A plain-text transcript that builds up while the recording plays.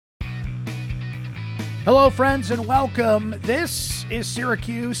Hello, friends, and welcome. This is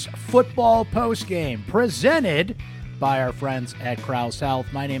Syracuse football postgame presented by our friends at Krause Health.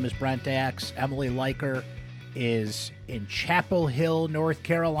 My name is Brent Axe. Emily Leiker is in Chapel Hill, North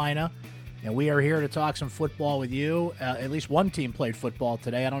Carolina, and we are here to talk some football with you. At least one team played football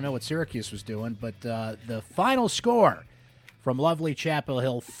today. I don't know what Syracuse was doing, but the final score from lovely Chapel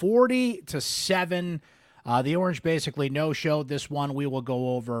Hill, 40-7. The Orange basically no-showed this one. We will go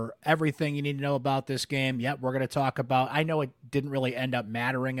over everything you need to know about this game. Yep, we're going to talk about, I know it didn't really end up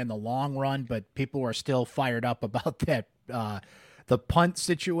mattering in the long run, but people are still fired up about that, the punt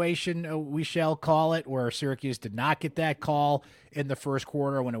situation, we shall call it, where Syracuse did not get that call in the first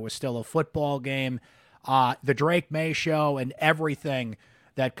quarter when it was still a football game. The Drake May show and everything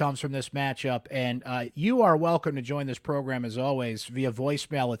that comes from this matchup. And you are welcome to join this program, as always, via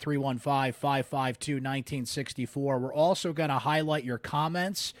voicemail at 315-552-1964. We're also going to highlight your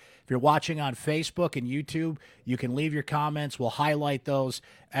comments. If you're watching on Facebook and YouTube, you can leave your comments. We'll highlight those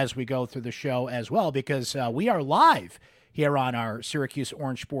as we go through the show as well, because we are live here on our Syracuse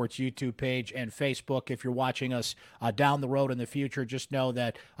Orange Sports YouTube page and Facebook. If you're watching us down the road in the future, just know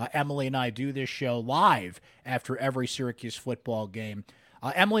that Emily and I do this show live after every Syracuse football game.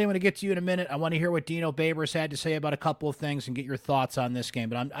 Emily, I'm going to get to you in a minute. I want to hear what Dino Babers had to say about a couple of things and get your thoughts on this game.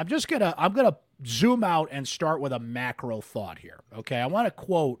 But I'm gonna zoom out and start with a macro thought here. Okay, I want to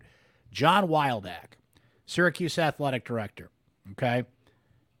quote John Wildack, Syracuse athletic director. Okay,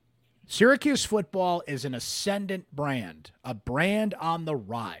 Syracuse football is an ascendant brand, a brand on the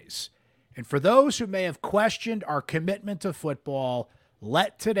rise. And for those who may have questioned our commitment to football,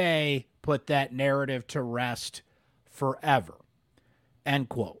 let today put that narrative to rest forever. End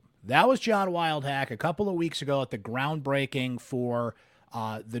quote. That was John Wildhack a couple of weeks ago at the groundbreaking for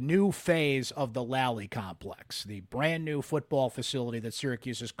the new phase of the Lally Complex, the brand new football facility that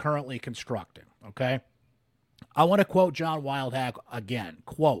Syracuse is currently constructing. Okay? I want to quote John Wildhack again.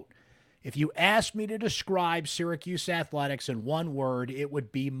 Quote, "If you asked me to describe Syracuse athletics in one word, it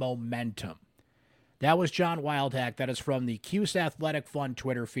would be momentum." That was John Wildhack. That is from the Cuse Athletic Fund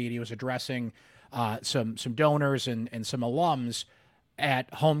Twitter feed. He was addressing some donors and some alums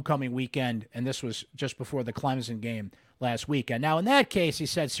at homecoming weekend, and this was just before the Clemson game last weekend. Now, in that case, he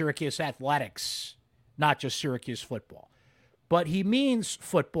said Syracuse athletics, not just Syracuse football. But he means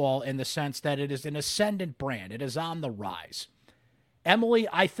football in the sense that it is an ascendant brand. It is on the rise. Emily,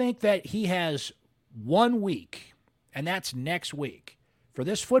 I think that he has 1 week, and that's next week, for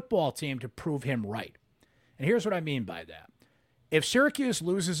this football team to prove him right. And here's what I mean by that. If Syracuse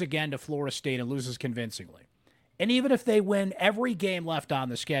loses again to Florida State and loses convincingly, and even if they win every game left on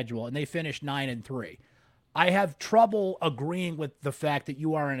the schedule and they finish 9-3, I have trouble agreeing with the fact that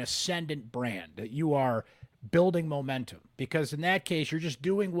you are an ascendant brand, that you are building momentum. Because in that case, you're just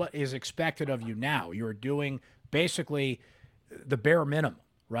doing what is expected of you now. You're doing basically the bare minimum,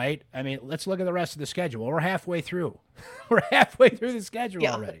 right? I mean, let's look at the rest of the schedule. We're halfway through. We're halfway through the schedule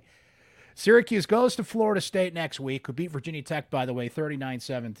already. Syracuse goes to Florida State next week, who beat Virginia Tech, by the way,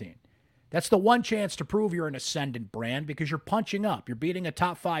 39-17. That's the one chance to prove you're an ascendant brand, because you're punching up. You're beating a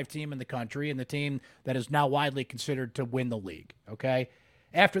top 5 team in the country and the team that is now widely considered to win the league, okay?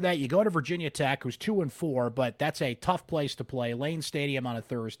 After that, you go to Virginia Tech, who's 2-4, but that's a tough place to play. Lane Stadium on a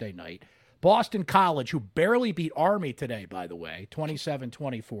Thursday night. Boston College, who barely beat Army today, by the way,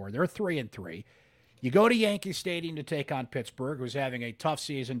 27-24. They're 3-3. You go to Yankee Stadium to take on Pittsburgh, who's having a tough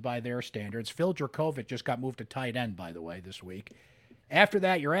season by their standards. Phil Dracovic just got moved to tight end, by the way, this week. After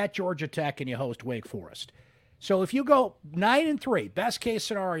that, you're at Georgia Tech and you host Wake Forest. So if you go 9-3, best case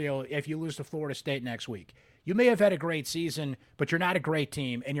scenario, if you lose to Florida State next week, you may have had a great season, but you're not a great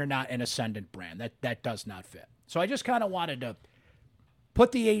team and you're not an ascendant brand. That does not fit. So I just kind of wanted to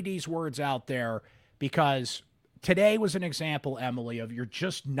put the AD's words out there, because today was an example, Emily, of you're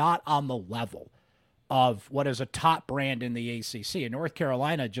just not on the level of what is a top brand in the ACC. And North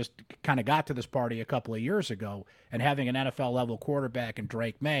Carolina just kind of got to this party a couple of years ago, and having an NFL-level quarterback in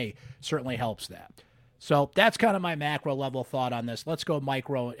Drake May certainly helps that. So that's kind of my macro-level thought on this. Let's go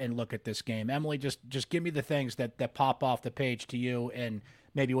micro and look at this game. Emily, just give me the things that pop off the page to you, and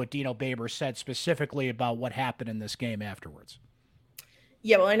maybe what Dino Baber said specifically about what happened in this game afterwards.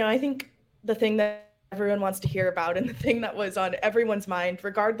 Yeah, well, I think the thing that everyone wants to hear about, and the thing that was on everyone's mind,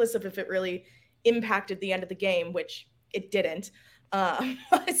 regardless of if it really impacted the end of the game, which it didn't,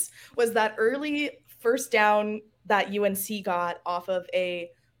 was that early first down that UNC got off of a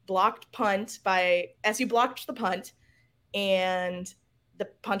blocked punt by SU blocked the punt, and the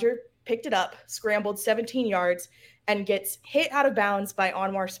punter picked it up, scrambled 17 yards, and gets hit out of bounds by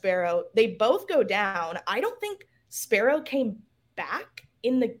Anwar Sparrow. They both go down. I don't think Sparrow came back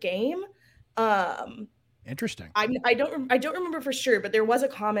in the game. Interesting. I don't remember for sure, but there was a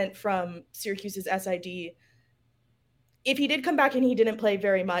comment from Syracuse's SID. If he did come back and he didn't play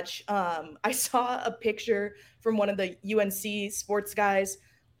very much, I saw a picture from one of the UNC sports guys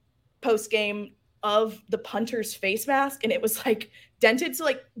post game of the punter's face mask, and it was like dented, so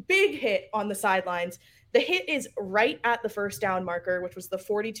like big hit on the sidelines. The hit is right at the first down marker, which was the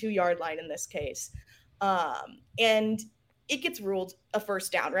 42-yard line in this case, and it gets ruled a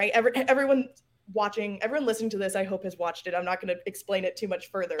first down, right? Everyone watching, everyone listening to this, I hope has watched it. I'm not going to explain it too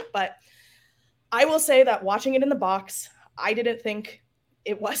much further, but I will say that watching it in the box, I didn't think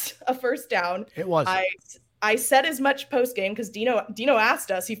it was a first down. It wasn't. I said as much post game because Dino asked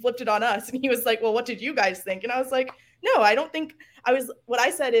us. He flipped it on us, and he was like, "Well, what did you guys think?" And I was like, "No, I don't think I was." What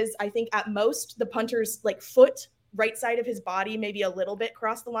I said is, I think at most the punter's like foot, right side of his body, maybe a little bit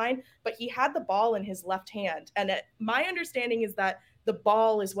crossed the line, but he had the ball in his left hand, and my understanding is that the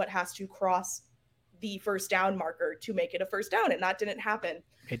ball is what has to cross the first down marker to make it a first down, and that didn't happen.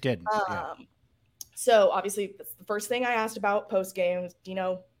 It didn't. Yeah. So obviously, that's the first thing I asked about post game.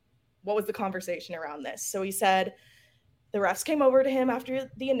 What was the conversation around this? So he said the refs came over to him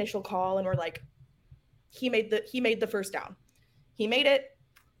after the initial call and were like, he made the first down. He made it.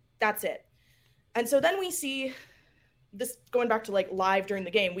 That's it. And so then we see this going back to like live during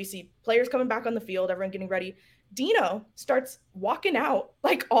the game. We see players coming back on the field, everyone getting ready. Dino starts walking out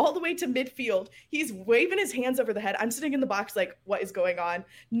like all the way to midfield. He's waving his hands over the head. I'm sitting in the box like, what is going on?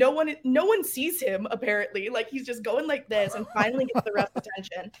 No one sees him apparently. Like he's just going like this and finally gets the ref's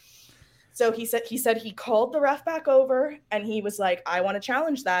attention. So he said he called the ref back over and he was like, I want to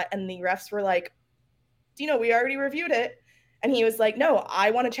challenge that. And the refs were like, Dino, we already reviewed it. And he was like, no,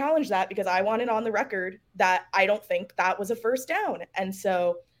 I want to challenge that because I want it on the record that I don't think that was a first down. And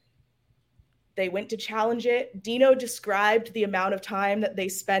so they went to challenge it. Dino described the amount of time that they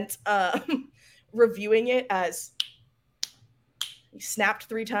spent reviewing it as he snapped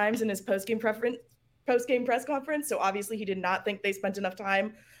 3 times in his post-game press conference. So obviously he did not think they spent enough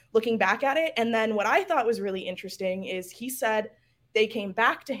time looking back at it. And then what I thought was really interesting is he said they came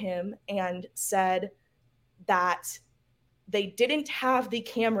back to him and said that they didn't have the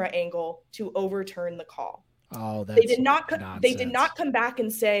camera angle to overturn the call. Oh, that's nonsense. They did not come back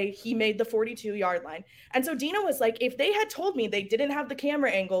and say he made the 42-yard line. And so Dino was like, if they had told me they didn't have the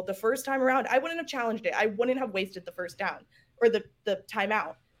camera angle the first time around, I wouldn't have challenged it. I wouldn't have wasted the first down or the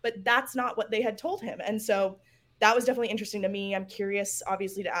timeout. But that's not what they had told him. And so that was definitely interesting to me. I'm curious,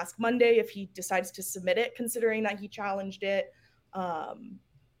 obviously, to ask Monday if he decides to submit it, considering that he challenged it. But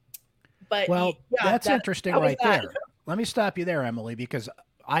that's interesting right there. Let me stop you there, Emily, because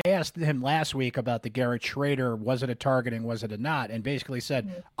I asked him last week about the Garrett Schrader, was it a targeting, was it a not, and basically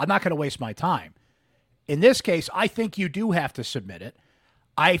said, I'm not going to waste my time. In this case, I think you do have to submit it.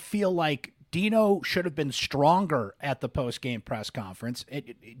 I feel like Dino should have been stronger at the post-game press conference.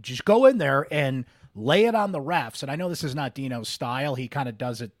 Just go in there and lay it on the refs. And I know this is not Dino's style. He kind of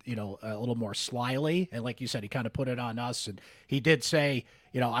does it, a little more slyly. And like you said, he kind of put it on us. And he did say,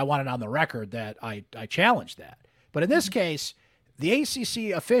 I want it on the record that I challenged that. But in this case, the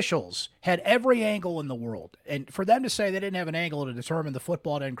ACC officials had every angle in the world. And for them to say they didn't have an angle to determine the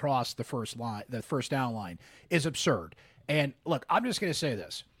football didn't cross the first down line is absurd. And look, I'm just going to say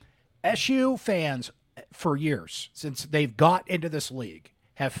this. SU fans for years, since they've got into this league,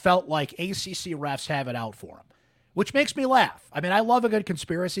 have felt like ACC refs have it out for them, which makes me laugh. I mean, I love a good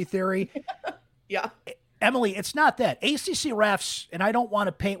conspiracy theory. Yeah. Emily, it's not that. ACC refs, and I don't want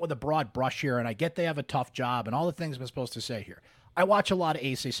to paint with a broad brush here, and I get they have a tough job and all the things I'm supposed to say here. I watch a lot of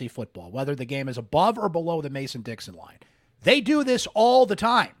ACC football, whether the game is above or below the Mason-Dixon line. They do this all the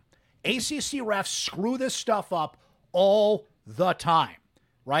time. ACC refs screw this stuff up all the time,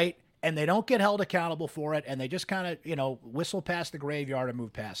 right? And they don't get held accountable for it, and they just kind of, whistle past the graveyard and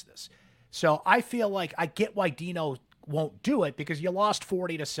move past this. So I feel like I get why Dino won't do it, because you lost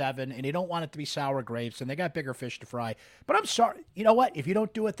 40-7, and you don't want it to be sour grapes, and they got bigger fish to fry. But I'm sorry. You know what? If you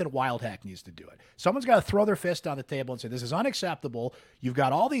don't do it, then Wildhack needs to do it. Someone's got to throw their fist on the table and say, this is unacceptable. You've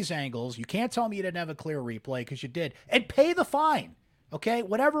got all these angles. You can't tell me you didn't have a clear replay, because you did. And pay the fine, okay?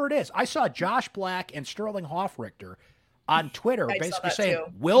 Whatever it is. I saw Josh Black and Sterling Hoffrichter on Twitter basically saying,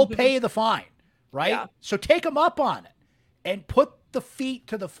 we'll pay the fine, right? Yeah. So take them up on it and put the feet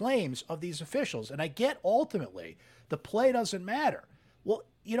to the flames of these officials. And I get ultimately the play doesn't matter. Well,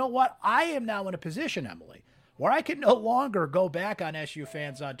 you know what? I am now in a position, Emily, where I can no longer go back on SU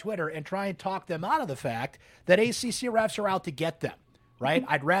fans on Twitter and try and talk them out of the fact that ACC refs are out to get them, right?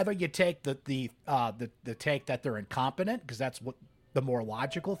 I'd rather you take the take that they're incompetent, because that's what the more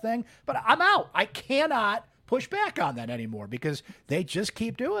logical thing. But I'm out. I cannot push back on that anymore because they just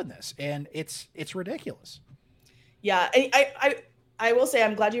keep doing this, and it's ridiculous. Yeah, I will say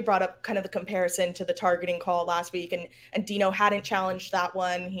I'm glad you brought up kind of the comparison to the targeting call last week, and Dino hadn't challenged that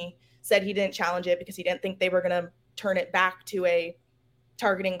one. He said he didn't challenge it because he didn't think they were going to turn it back to a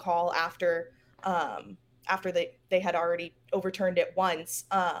targeting call after they had already overturned it once.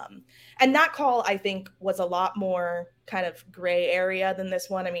 And that call, I think, was a lot more kind of gray area than this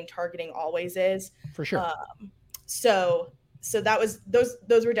one. I mean, targeting always is. For sure. So that was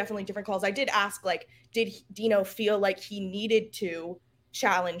those were definitely different calls. I did ask, like, did Dino feel like he needed to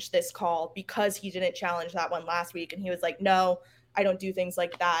challenge this call because he didn't challenge that one last week? And he was like, no, I don't do things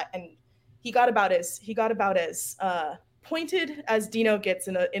like that. And he got about as pointed as Dino gets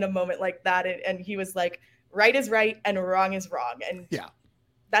in a moment like that. And he was like, right is right and wrong is wrong. And yeah,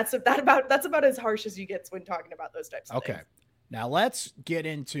 that's about as harsh as you get when talking about those types of things. Okay. Now let's get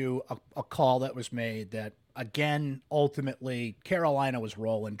into a call that was made that, again, ultimately Carolina was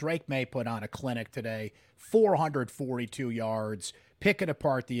rolling. Drake May put on a clinic today, 442 yards, picking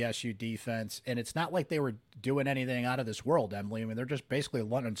apart the SU defense. And it's not like they were doing anything out of this world, Emily. I mean, they're just basically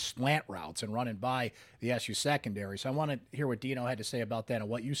running slant routes and running by the SU secondary. So I want to hear what Dino had to say about that and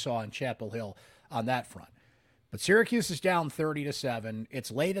what you saw in Chapel Hill on that front. But Syracuse is down 30-7.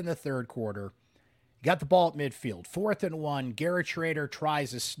 It's late in the third quarter. Got the ball at midfield. 4th and 1. Garrett Schrader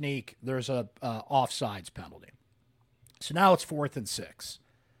tries a sneak. There's a offsides penalty. So now it's 4th and 6.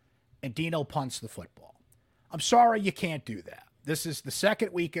 And Dino punts the football. I'm sorry, you can't do that. This is the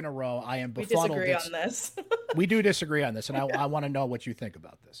second week in a row. I am befuddled. We disagree on this. We do disagree on this, and I want to know what you think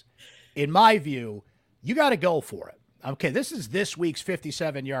about this. In my view, you got to go for it. Okay, this is this week's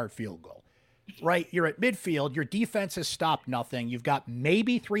 57-yard field goal. Right? You're at midfield. Your defense has stopped nothing. You've got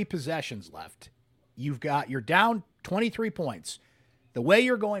maybe 3 possessions left. You're down 23 points. The way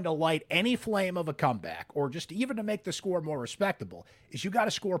you're going to light any flame of a comeback, or just even to make the score more respectable, is you got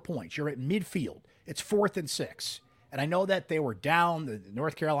to score points. You're at midfield. It's 4th and 6. And I know that they were down. The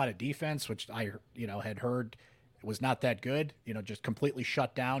North Carolina defense, which I had heard was not that good, just completely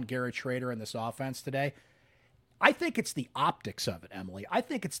shut down Garrett Schrader in this offense today. I think it's the optics of it, Emily. I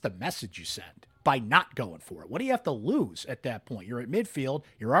think it's the message you send by not going for it. What do you have to lose at that point? You're at midfield.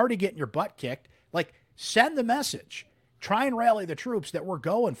 You're already getting your butt kicked. Like, send the message. Try and rally the troops that we're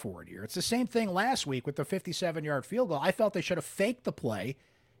going for it here. It's the same thing last week with the 57-yard field goal. I felt they should have faked the play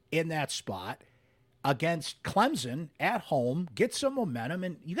in that spot against Clemson at home, get some momentum.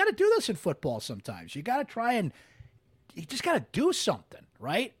 And you got to do this in football sometimes. You got to you just got to do something,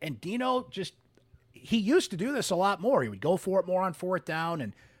 right? And Dino he used to do this a lot more. He would go for it more on 4th down.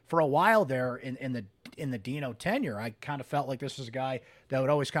 And for a while there in the Dino tenure, I kind of felt like this was a guy that would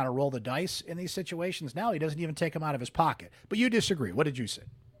always kind of roll the dice in these situations. Now he doesn't even take them out of his pocket. But you disagree. What did you say?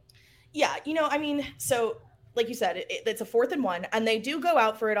 Yeah, I mean, so like you said, it's a 4th and 1, and they do go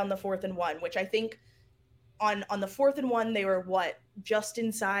out for it on the 4th and 1, which I think on the 4th and 1, they were just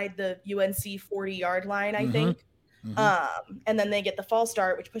inside the UNC 40-yard line, I think. Mm-hmm. And then they get the false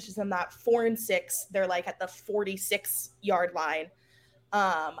start, which pushes them that 4 and 6. They're like at the 46-yard line.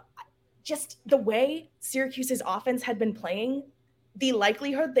 Just the way Syracuse's offense had been playing, the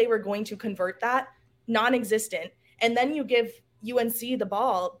likelihood they were going to convert that, non-existent. And then you give UNC the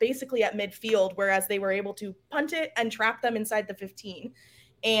ball basically at midfield, whereas they were able to punt it and trap them inside the 15.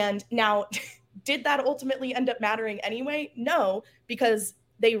 And now, did that ultimately end up mattering anyway? No, because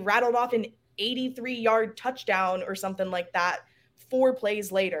they rattled off an 83-yard touchdown or something like that 4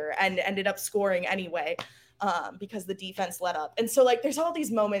 plays later and ended up scoring anyway. Because the defense let up. And so, like, there's all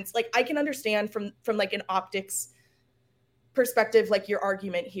these moments, like, I can understand from like an optics perspective, like your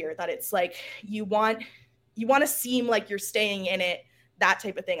argument here, that it's like you want to seem like you're staying in it, that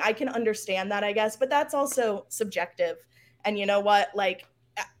type of thing. I can understand that, I guess, but that's also subjective. And you know what? Like,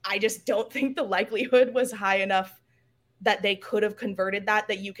 I just don't think the likelihood was high enough that they could have converted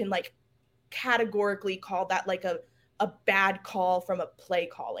that you can, like, categorically call that like a bad call from a play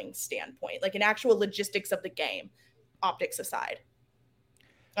calling standpoint, like an actual logistics of the game, optics aside.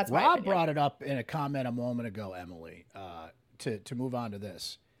 That's Rob brought it up in a comment a moment ago, Emily, to move on to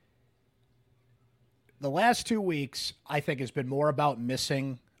this. The last 2 weeks, I think, has been more about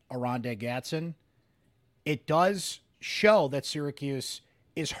missing Oronde Gadsden. It does show that Syracuse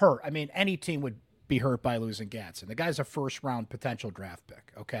is hurt. I mean, any team would be hurt by losing Gadsden. The guy's a first-round potential draft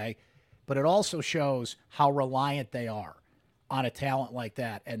pick, okay? But it also shows how reliant they are on a talent like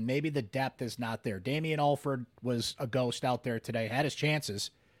that. And maybe the depth is not there. Damian Alford was a ghost out there today, had his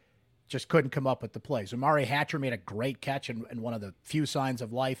chances, just couldn't come up with the plays. Amari Hatcher made a great catch in one of the few signs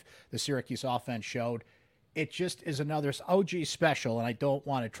of life the Syracuse offense showed. It just is another OG special, and I don't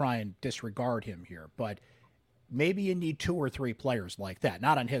want to try and disregard him here, but maybe you need 2 or 3 players like that,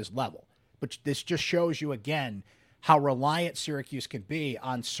 not on his level. But this just shows you again how reliant Syracuse can be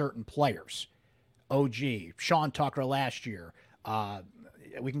on certain players. OG, Sean Tucker last year.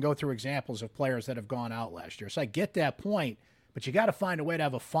 We can go through examples of players that have gone out last year. So I get that point, but you got to find a way to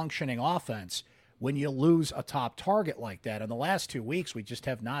have a functioning offense when you lose a top target like that. In the last 2 weeks, we just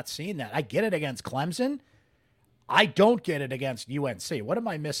have not seen that. I get it against Clemson. I don't get it against UNC. What am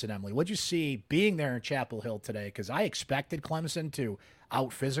I missing, Emily? What'd you see being there in Chapel Hill today? Because I expected Clemson to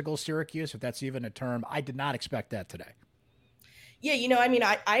out-physical Syracuse, if that's even a term. I did not expect that today. Yeah,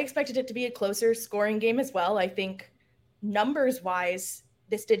 I expected it to be a closer scoring game as well. I think numbers-wise,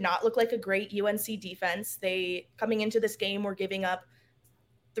 this did not look like a great UNC defense. They, coming into this game, were giving up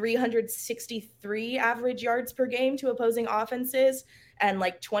 363 average yards per game to opposing offenses and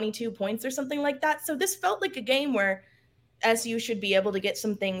like 22 points or something like that. So this felt like a game where SU should be able to get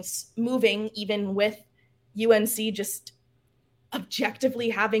some things moving, even with UNC just objectively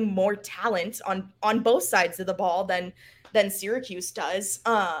having more talent on both sides of the ball than Syracuse does.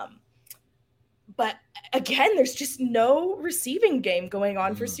 But again, there's just no receiving game going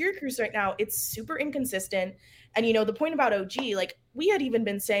on for Syracuse right now. It's super inconsistent. And, the point about OG, like we had even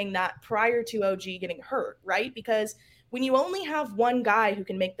been saying that prior to OG getting hurt, right? Because when you only have one guy who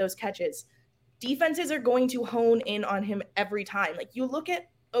can make those catches, defenses are going to hone in on him every time. Like you look at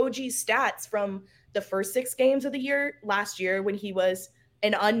OG's stats from the first 6 games of the year last year when he was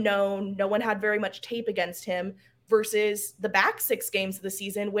an unknown, no one had very much tape against him, versus the back 6 games of the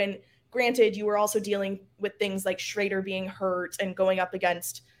season when, granted, you were also dealing with things like Schrader being hurt and going up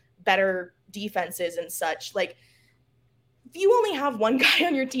against better defenses and such. Like, if you only have one guy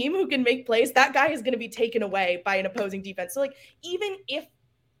on your team who can make plays, that guy is going to be taken away by an opposing defense. So, like, even if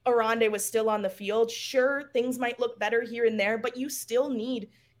Arande was still on the field, sure, things might look better here and there, but you still need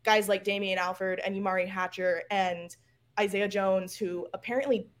guys like Damian Alford and Umari Hatcher and Isaiah Jones, who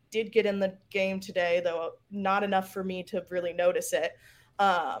apparently did get in the game today, though not enough for me to really notice it.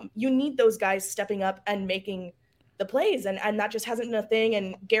 You need those guys stepping up and making the plays, and that just hasn't been a thing.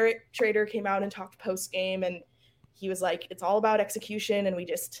 And Garrett Trader came out and talked post game, and he was like, it's all about execution, and we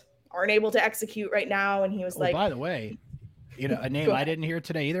just aren't able to execute right now. And he was like, by the way, a name I didn't hear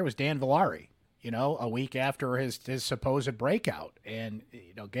today either was Dan Villari, a week after his supposed breakout. And,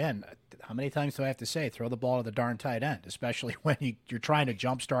 again, how many times do I have to say, throw the ball to the darn tight end, especially when you're trying to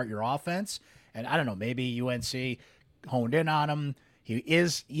jumpstart your offense? And I don't know, maybe UNC honed in on him. He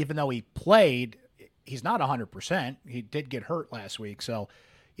is, even though he played, he's not 100%. He did get hurt last week. So,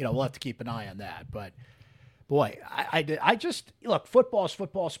 we'll have to keep an eye on that. But, boy, I just, look, football is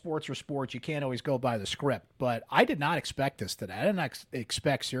football, sports are sports. You can't always go by the script. But I did not expect this today. I didn't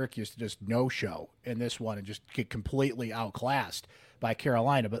expect Syracuse to just no-show in this one and just get completely outclassed by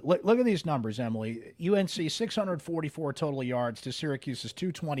Carolina. But look at these numbers, Emily. UNC, 644 total yards to Syracuse's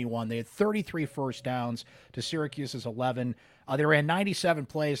 221. They had 33 first downs to Syracuse's 11. They ran 97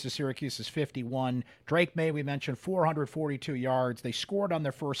 plays to Syracuse's 51. Drake May, we mentioned, 442 yards. They scored on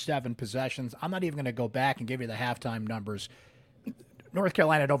their first 7 possessions. I'm not even going to go back and give you the halftime numbers. North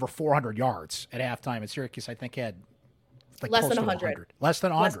Carolina had over 400 yards at halftime, and Syracuse, I think, had like less close than to 100. Less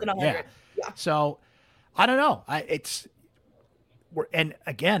than 100. Yeah. So, I don't know. And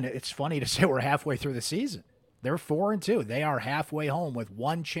again, it's funny to say we're halfway through the season. They're 4-2. They are halfway home with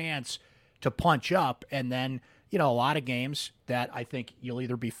one chance to punch up, and then a lot of games that I think you'll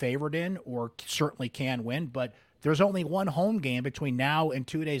either be favored in or certainly can win, but there's only one home game between now and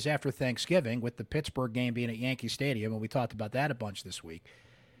 2 days after Thanksgiving, with the Pittsburgh game being at Yankee Stadium, and we talked about that a bunch this week.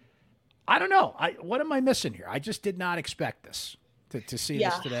 I don't know. What am I missing here? I just did not expect this to see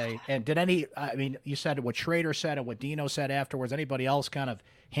this today. And you said what Schrader said and what Dino said afterwards. Anybody else kind of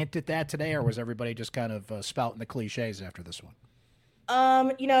hint at that today, or was everybody just kind of spouting the cliches after this one?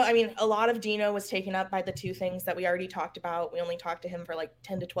 A lot of Dino was taken up by the 2 things that we already talked about. We only talked to him for like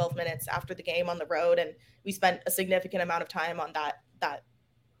 10 to 12 minutes after the game on the road, and we spent a significant amount of time on that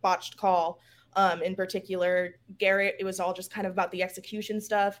botched call. In particular, Garrett, it was all just kind of about the execution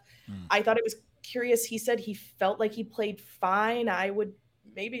stuff. I thought it was curious. He said he felt like he played fine. I would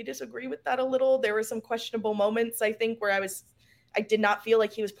maybe disagree with that a little. There were some questionable moments, I think, where I did not feel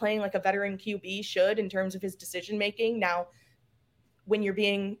like he was playing like a veteran QB should in terms of his decision making. Now, when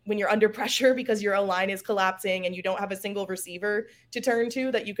you're under pressure because your O-line is collapsing and you don't have a single receiver to turn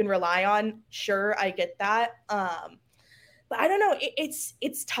to that you can rely on, sure, I get that. But I don't know.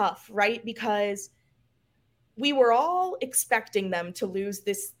 It's tough, right? Because we were all expecting them to lose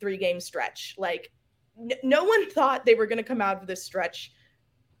this 3-game stretch. Like, no one thought they were going to come out of this stretch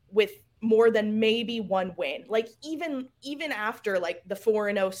with more than maybe one win. Like even after like the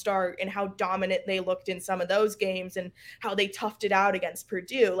 4-0 start and how dominant they looked in some of those games and how they toughed it out against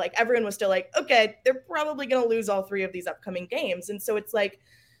Purdue, like everyone was still like, okay, they're probably going to lose all 3 of these upcoming games. And so it's like,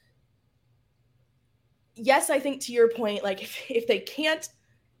 yes, I think to your point, like if they can't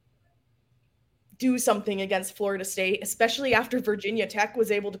do something against Florida State, especially after Virginia Tech was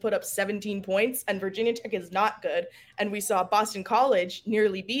able to put up 17 points, and Virginia Tech is not good. And we saw Boston College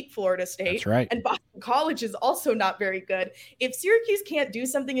nearly beat Florida State. That's right. And Boston College is also not very good. If Syracuse can't do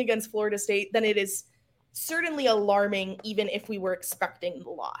something against Florida State, then it is certainly alarming, even if we were expecting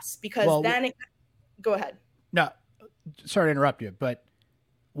the loss. Because go ahead. No, sorry to interrupt you, but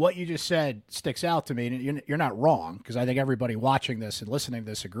what you just said sticks out to me. And you're not wrong, because I think everybody watching this and listening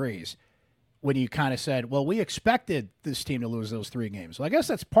to this agrees. When you kind of said, well, we expected this team to lose those 3 games. Well, I guess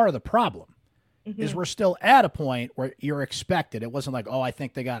that's part of the problem, is we're still at a point where you're expected. It wasn't like, oh, I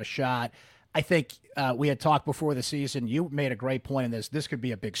think they got a shot. I think we had talked before the season. You made a great point in this. This could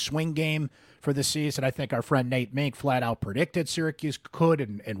be a big swing game for the season. I think our friend Nate Mink flat out predicted Syracuse could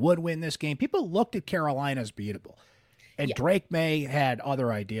and would win this game. People looked at Carolina as beatable. And Drake May had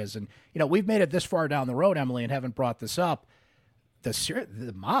other ideas. And, we've made it this far down the road, Emily, and haven't brought this up.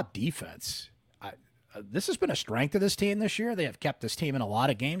 The mob defense, this has been a strength of this team this year. They have kept this team in a lot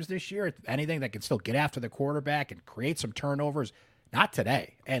of games this year. Anything that can still get after the quarterback and create some turnovers. Not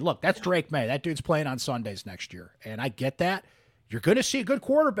today. And look, that's Drake May. That dude's playing on Sundays next year. And I get that. You're going to see good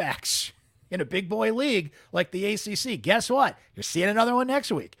quarterbacks in a big boy league like the ACC. Guess what? You're seeing another one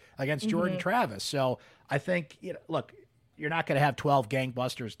next week against Jordan Travis. So I think, look, you're not going to have 12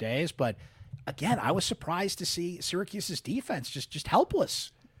 gangbusters days, but again, I was surprised to see Syracuse's defense just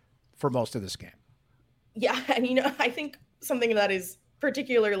helpless for most of this game. Yeah, and I think something that is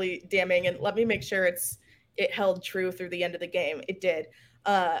particularly damning, and let me make sure it held true through the end of the game. It did.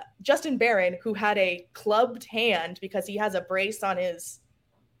 Justin Barron, who had a clubbed hand because he has a brace on his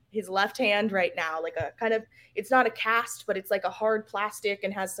left hand right now, like a kind of, it's not a cast, but it's like a hard plastic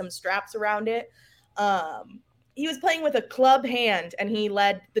and has some straps around it. He was playing with a club hand, and he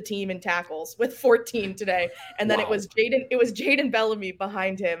led the team in tackles with 14 today. And then it was Jaden Bellamy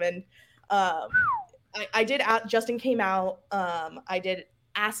behind him. And I did Justin came out. I did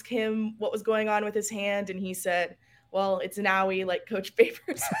ask him what was going on with his hand, and he said, well, it's an owie, like Coach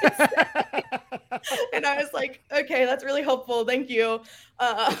Babers. And I was like, okay, that's really helpful. Thank you.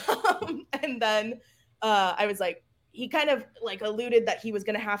 And then I was like, he kind of like alluded that he was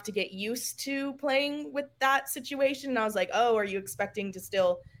going to have to get used to playing with that situation. And I was like, oh, are you expecting to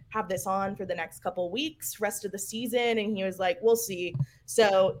still have this on for the next couple weeks, rest of the season? And he was like, we'll see.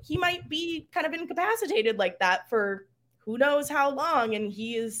 So he might be kind of incapacitated like that for who knows how long. And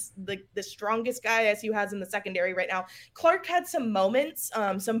he is the strongest guy SU has in the secondary right now. Clark had some moments,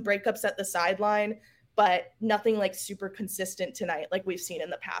 some breakups at the sideline, but nothing like super consistent tonight like we've seen in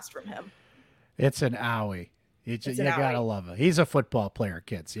the past from him. It's an owie. You got to love it. He's a football player,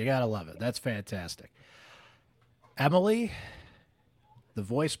 kids. You got to love it. That's fantastic. Emily, the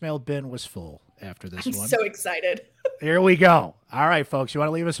voicemail bin was full after this one. I'm so excited. Here we go. All right, folks. You want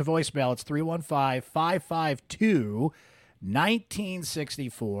to leave us a voicemail? It's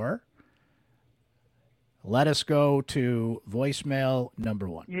 315-552-1964. Let us go to voicemail number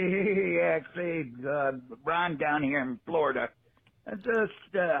 1. Yeah, actually, Ron down here in Florida. I just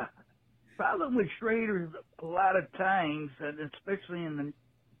problem with Schrader a lot of times, and especially in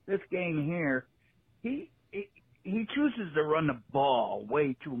this game here, he chooses to run the ball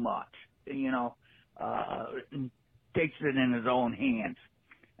way too much, and takes it in his own hands.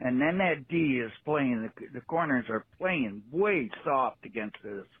 And then that D is playing, the corners are playing way soft against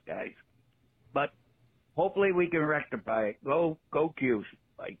those guys. But hopefully we can rectify it. Go Qs.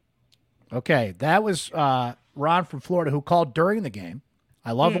 Like. Okay, that was Ron from Florida who called during the game.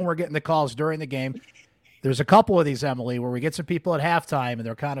 I love when we're getting the calls during the game. There's a couple of these, Emily, where we get some people at halftime and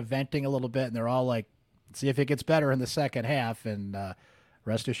they're kind of venting a little bit and they're all like, see if it gets better in the second half. And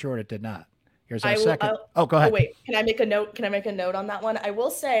rest assured it did not. Here's our second. Go ahead. Oh, wait, can I make a note? Can I make a note on that one? I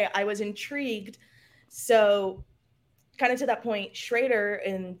will say I was intrigued. So kind of to that point, Schrader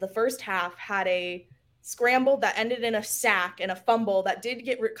in the first half had a scramble that ended in a sack and a fumble that did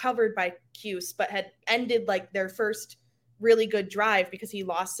get recovered by Cuse, but had ended like their first really good drive because he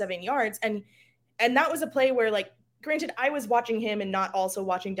lost 7 yards. And that was a play where, like, granted, I was watching him and not also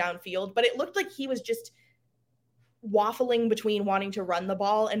watching downfield, but it looked like he was just waffling between wanting to run the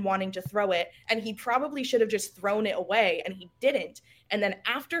ball and wanting to throw it. And he probably should have just thrown it away, and he didn't. And then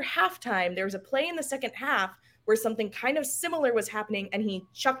after halftime, there was a play in the second half where something kind of similar was happening and he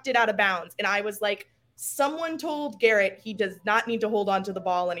chucked it out of bounds. And I was like, someone told Garrett he does not need to hold on to the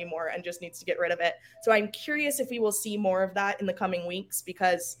ball anymore and just needs to get rid of it. So I'm curious if we will see more of that in the coming weeks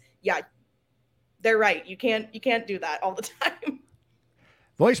because, yeah, they're right. You can't do that all the time.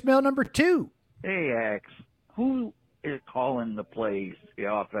 Voicemail number 2. Hey, X, who is calling the plays,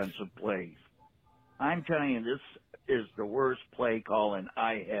 the offensive plays? I'm telling you, this is the worst play calling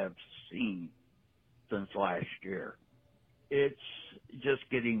I have seen since last year. It's just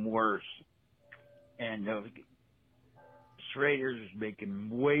getting worse. And Schrader's making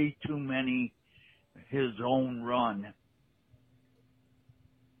way too many his own run.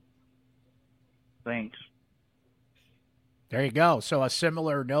 Thanks. There you go. So a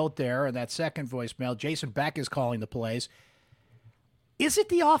similar note there in that second voicemail. Jason Beck is calling the plays. Is it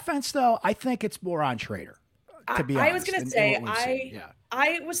the offense, though? I think it's more on Schrader, to be honest. I was going to say,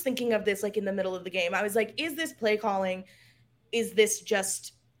 I was thinking of this like in the middle of the game. I was like, is this play calling? Is this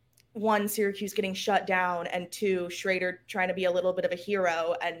just one, Syracuse getting shut down, and 2, Schrader trying to be a little bit of a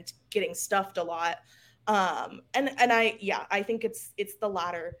hero and getting stuffed a lot? I think it's the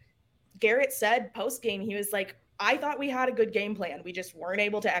latter. Garrett said post game, he was like, I thought we had a good game plan. We just weren't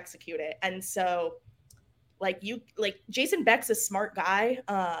able to execute it. And so Jason Beck's a smart guy.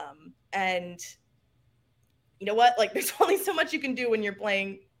 And you know what? Like, there's only so much you can do when you're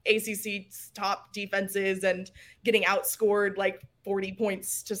playing ACC's top defenses and getting outscored like 40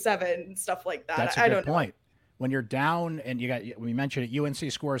 points to 7 and stuff like that. That's a good point. When you're down and we mentioned it,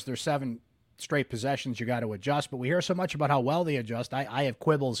 UNC scores their 7 straight possessions, you got to adjust. But we hear so much about how well they adjust. I have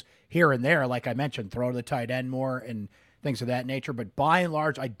quibbles here and there, like I mentioned, throw to the tight end more and things of that nature. But by and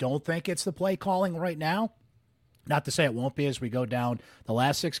large, I don't think it's the play calling right now. Not to say it won't be as we go down the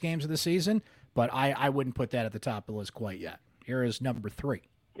last 6 games of the season, but I wouldn't put that at the top of the list quite yet. Here is number 3.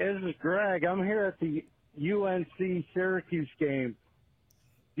 Yeah, this is Greg. I'm here at the UNC Syracuse game.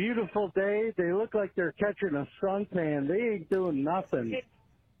 Beautiful day. They look like they're catching a suntan. They ain't doing nothing.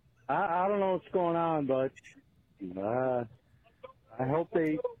 I don't know what's going on, but I hope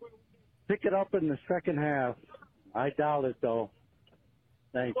they pick it up in the second half. I doubt it, though.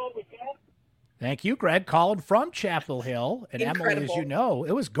 Thanks. Thank you, Greg. Calling from Chapel Hill. And Incredible. Emily, as you know,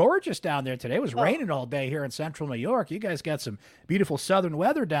 it was gorgeous down there today. It was raining all day here in central New York. You guys got some beautiful southern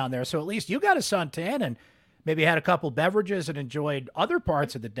weather down there. So at least you got a suntan and maybe had a couple beverages and enjoyed other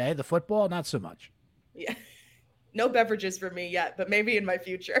parts of the day. The football, not so much. Yeah. No beverages for me yet, but maybe in my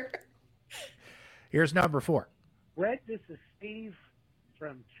future. Here's number 4. Red, this is Steve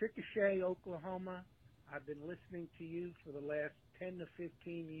from Chickasha, Oklahoma. I've been listening to you for the last 10 to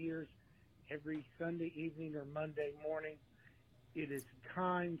 15 years, every Sunday evening or Monday morning. It is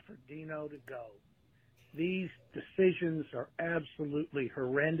time for Dino to go. These decisions are absolutely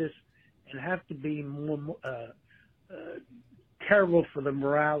horrendous and have to be terrible for the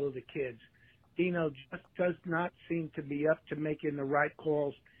morale of the kids. Dino just does not seem to be up to making the right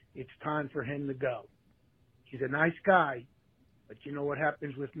calls. It's time for him to go. He's a nice guy, but you know what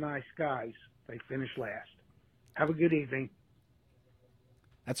happens with nice guys? They finish last. Have a good evening.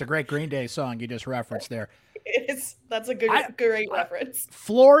 That's a great Green Day song you just referenced there. That's a great reference.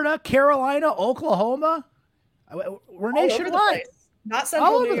 Florida, Carolina, Oklahoma. We're nationwide. Not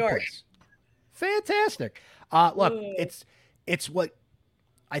central New York. Fantastic. Look, it's what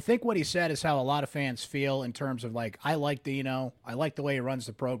I think what he said is how a lot of fans feel in terms of like, I like Dino, I like the way he runs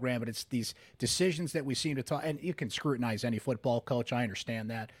the program, but it's these decisions that we seem to talk, and you can scrutinize any football coach, I understand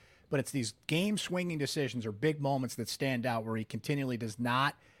that, but it's these game-swinging decisions or big moments that stand out where he continually does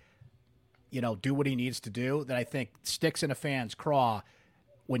not, do what he needs to do that I think sticks in a fan's craw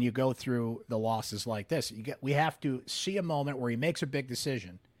when you go through the losses like this. We have to see a moment where he makes a big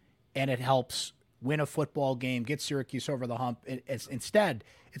decision and it helps win a football game, get Syracuse over the hump. Instead,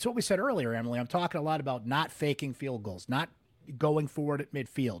 it's what we said earlier, Emily. I'm talking a lot about not faking field goals, not going forward at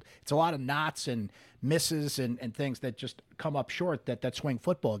midfield. It's a lot of knots and misses and things that just come up short that swing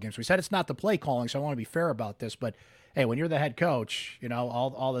football games. We said it's not the play calling, so I want to be fair about this. But, hey, when you're the head coach,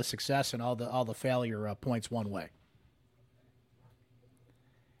 all the success and all the failure points one way.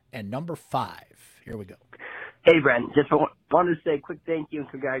 And number 5, here we go. Hey, Brent. Just wanted to say a quick thank you and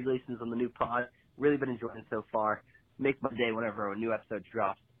congratulations on the new pod. Really been enjoying it so far. Makes my day whenever a new episode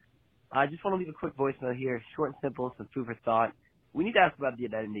drops. I just want to leave a quick voicemail here, short and simple, some food for thought. We need to ask about the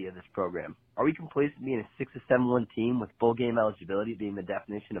identity of this program. Are we complacent being a 6-7-1 team with full game eligibility being the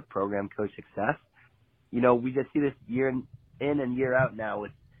definition of program coach success? We just see this year in and year out now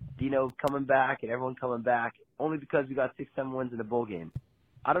with Dino coming back and everyone coming back only because we got 6-7 wins in a bowl game.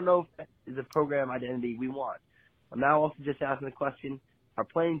 I don't know if that is a program identity we want. I'm now also just asking the question, are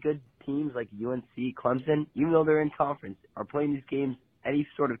playing good teams like UNC, Clemson, even though they're in conference, are playing these games any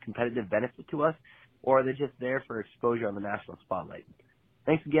sort of competitive benefit to us? or are they just there for exposure on the national spotlight?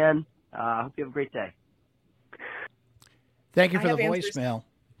 Thanks again. I hope you have a great day. Thank you for the voicemail.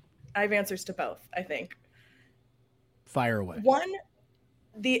 I have answers to both, I think. Fire away. One,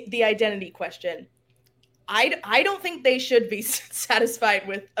 the identity question. I don't think they should be satisfied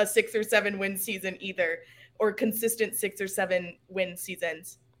with a 6 or 7 win season either, or consistent 6 or 7 win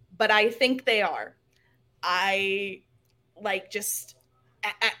seasons. But I think they are. I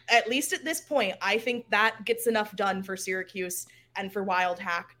at least at this point, I think that gets enough done for Syracuse and for Wild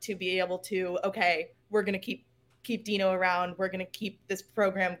Hack to be able to, okay, we're going to keep Dino around. We're going to keep this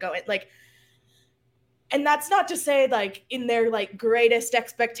program going. And that's not to say in their greatest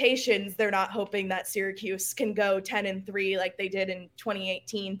expectations, they're not hoping that Syracuse can go 10-3 like they did in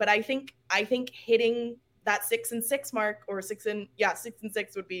 2018. But I think hitting that 6-6 mark, or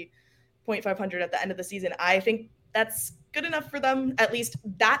 6-6 would be 0.500 at the end of the season. I think that's good enough for them. At least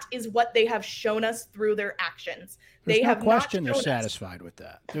that is what they have shown us through their actions. There's no question they're satisfied with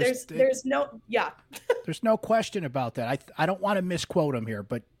that. There's no question about that. I don't want to misquote him here,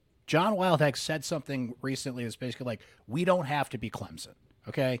 but John Wildhack said something recently that's basically like, we don't have to be Clemson,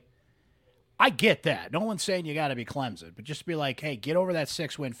 okay? I get that. No one's saying you got to be Clemson, but just be like, hey, get over that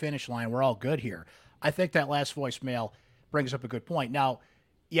 6-win finish line. We're all good here. I think that last voicemail brings up a good point. Now,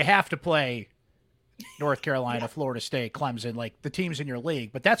 you have to play North Carolina, Florida State, Clemson, the teams in your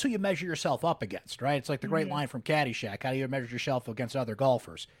league, but that's who you measure yourself up against, right? It's like the great line from Caddyshack. How do you measure yourself against other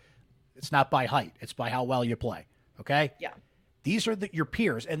golfers? It's not by height. It's by how well you play, okay? Yeah. These are your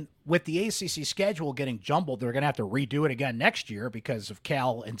peers. And with the ACC schedule getting jumbled, they're going to have to redo it again next year because of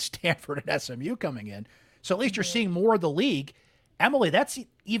Cal and Stanford and SMU coming in. So at least you're seeing more of the league. Emily, that's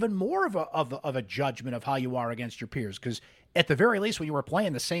even more of a judgment of how you are against your peers, because at the very least, when you were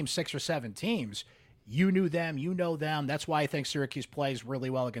playing the same 6 or 7 teams, you knew them, you know them. That's why I think Syracuse plays really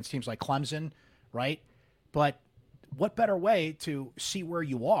well against teams like Clemson, right? But what better way to see where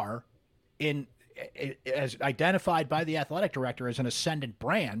you are as identified by the athletic director as an ascendant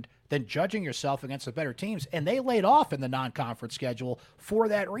brand than judging yourself against the better teams? And they laid off in the non-conference schedule for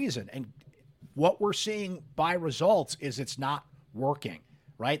that reason. And what we're seeing by results is it's not working,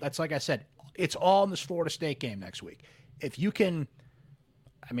 right? That's, like I said, it's all in this Florida State game next week. If you can,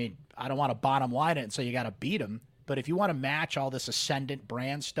 I don't want to bottom line it and say you got to beat them, but if you want to match all this ascendant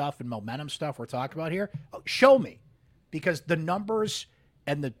brand stuff and momentum stuff we're talking about here, show me, because the numbers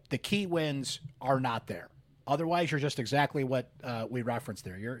and the key wins are not there. Otherwise, you're just exactly what we referenced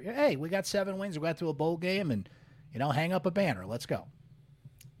there. Hey, we got 7 wins. We got to a bowl game, and hang up a banner. Let's go.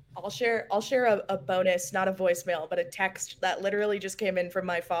 I'll share a bonus, not a voicemail, but a text that literally just came in from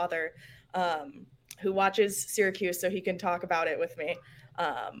my father, who watches Syracuse, so he can talk about it with me.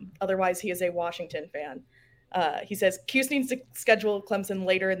 Otherwise, he is a Washington fan. He says, Cuse needs to schedule Clemson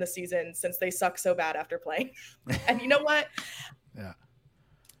later in the season since they suck so bad after playing. And you know what? Yeah.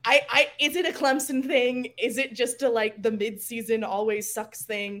 Is it a Clemson thing? Is it just the mid-season always sucks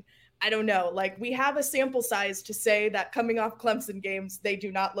thing? I don't know. We have a sample size to say that coming off Clemson games, they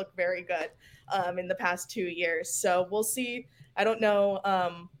do not look very good in the past 2 years. So we'll see. I don't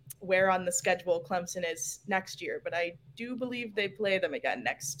know where on the schedule Clemson is next year, but I do believe they play them again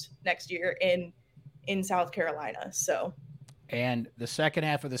next year in South Carolina. So, and the second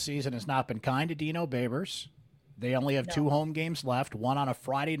half of the season has not been kind to Dino Babers. They only have 2 home games left, one on a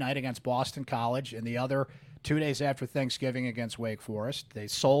Friday night against Boston College and the other 2 days after Thanksgiving against Wake Forest. They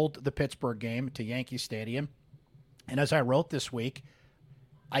sold the Pittsburgh game to Yankee Stadium. And as I wrote this week,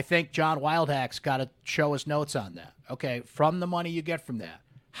 I think John Wildhack's got to show his notes on that. Okay, from the money you get from that,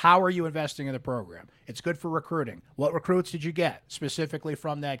 how are you investing in the program? It's good for recruiting. What recruits did you get specifically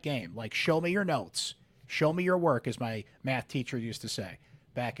from that game? Show me your notes. Show me your work, as my math teacher used to say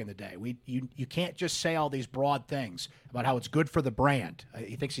back in the day. You can't just say all these broad things about how it's good for the brand.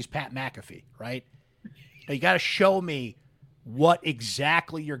 He thinks he's Pat McAfee, right? Now, you got to show me what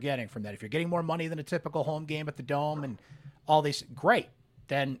exactly you're getting from that. If you're getting more money than a typical home game at the Dome and all these, great.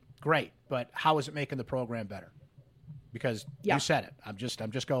 Then great. But how is it making the program better? Because you said it. I'm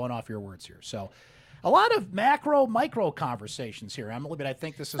just going off your words here. So a lot of micro conversations here, Emily, but I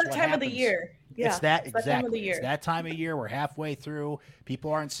think this is what time happens. Of the year. Yeah. It's that exactly. Time of the year. It's that time of year. We're halfway through.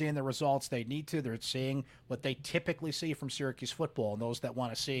 People aren't seeing the results they need to. They're seeing what they typically see from Syracuse football. And those that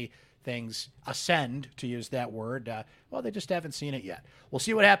want to see things ascend, to use that word, well, they just haven't seen it yet. We'll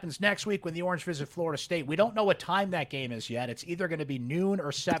see what happens next week when the Orange visit Florida State. We don't know what time that game is yet. It's either going to be noon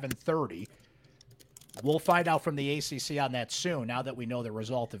or 7:30. We'll find out from the ACC on that soon, now that we know the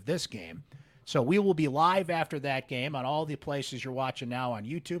result of this game. So we will be live after that game on all the places you're watching now, on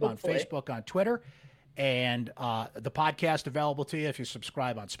YouTube, on Facebook, on Twitter. And the podcast available to you if you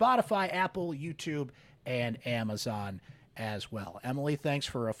subscribe on Spotify, Apple, YouTube, and Amazon as well. Emily, thanks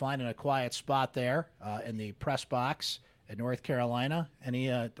for finding a quiet spot there in the press box in North Carolina. Any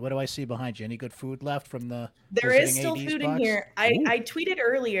what do I see behind you? Any good food left from the There is still AD's food box? in here. I tweeted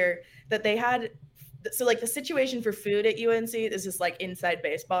earlier that they had, so like the situation for food at UNC is just like inside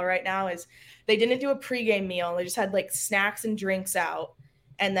baseball right now, is they didn't do a pregame meal. They just had like snacks and drinks out.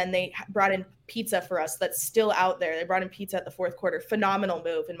 And then they brought in pizza for us that's still out there. They brought in pizza at the fourth quarter. Phenomenal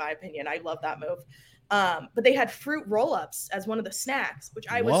move, in my opinion. I love that move. But they had fruit roll-ups as one of the snacks, which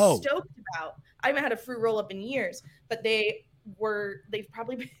I was stoked about. I haven't had a fruit roll-up in years, but they've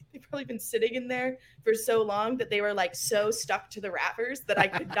probably been sitting in there for so long that they were like so stuck to the wrappers that I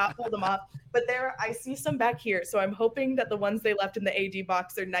could not pull them off. But I see some back here, so I'm hoping that the ones they left in the AD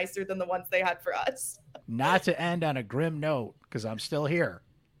box are nicer than the ones they had for us. Not to end on a grim note, because I'm still here.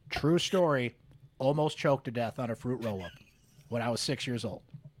 True story. Almost choked to death on a fruit roll-up when I was 6 years old.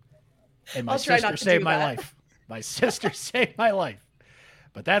 And my sister saved my life. My sister saved my life.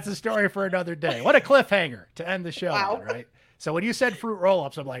 But that's a story for another day. What a cliffhanger to end the show on, right? So when you said fruit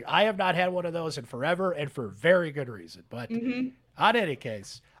roll-ups, I'm like, I have not had one of those in forever and for very good reason. But in any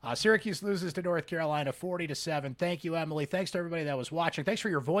case, Syracuse loses to North Carolina 40-7. Thank you, Emily. Thanks to everybody that was watching. Thanks for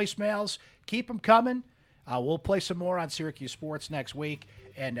your voicemails. Keep them coming. We'll play some more on Syracuse Sports next week.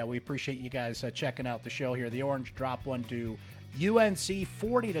 And we appreciate you guys checking out the show here. The Orange drop one to UNC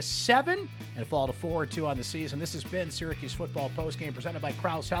 40-7 and fall to 4-2 on the season. This has been Syracuse Football Postgame presented by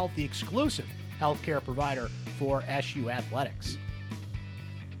Krause Health, the exclusive healthcare provider for SU Athletics.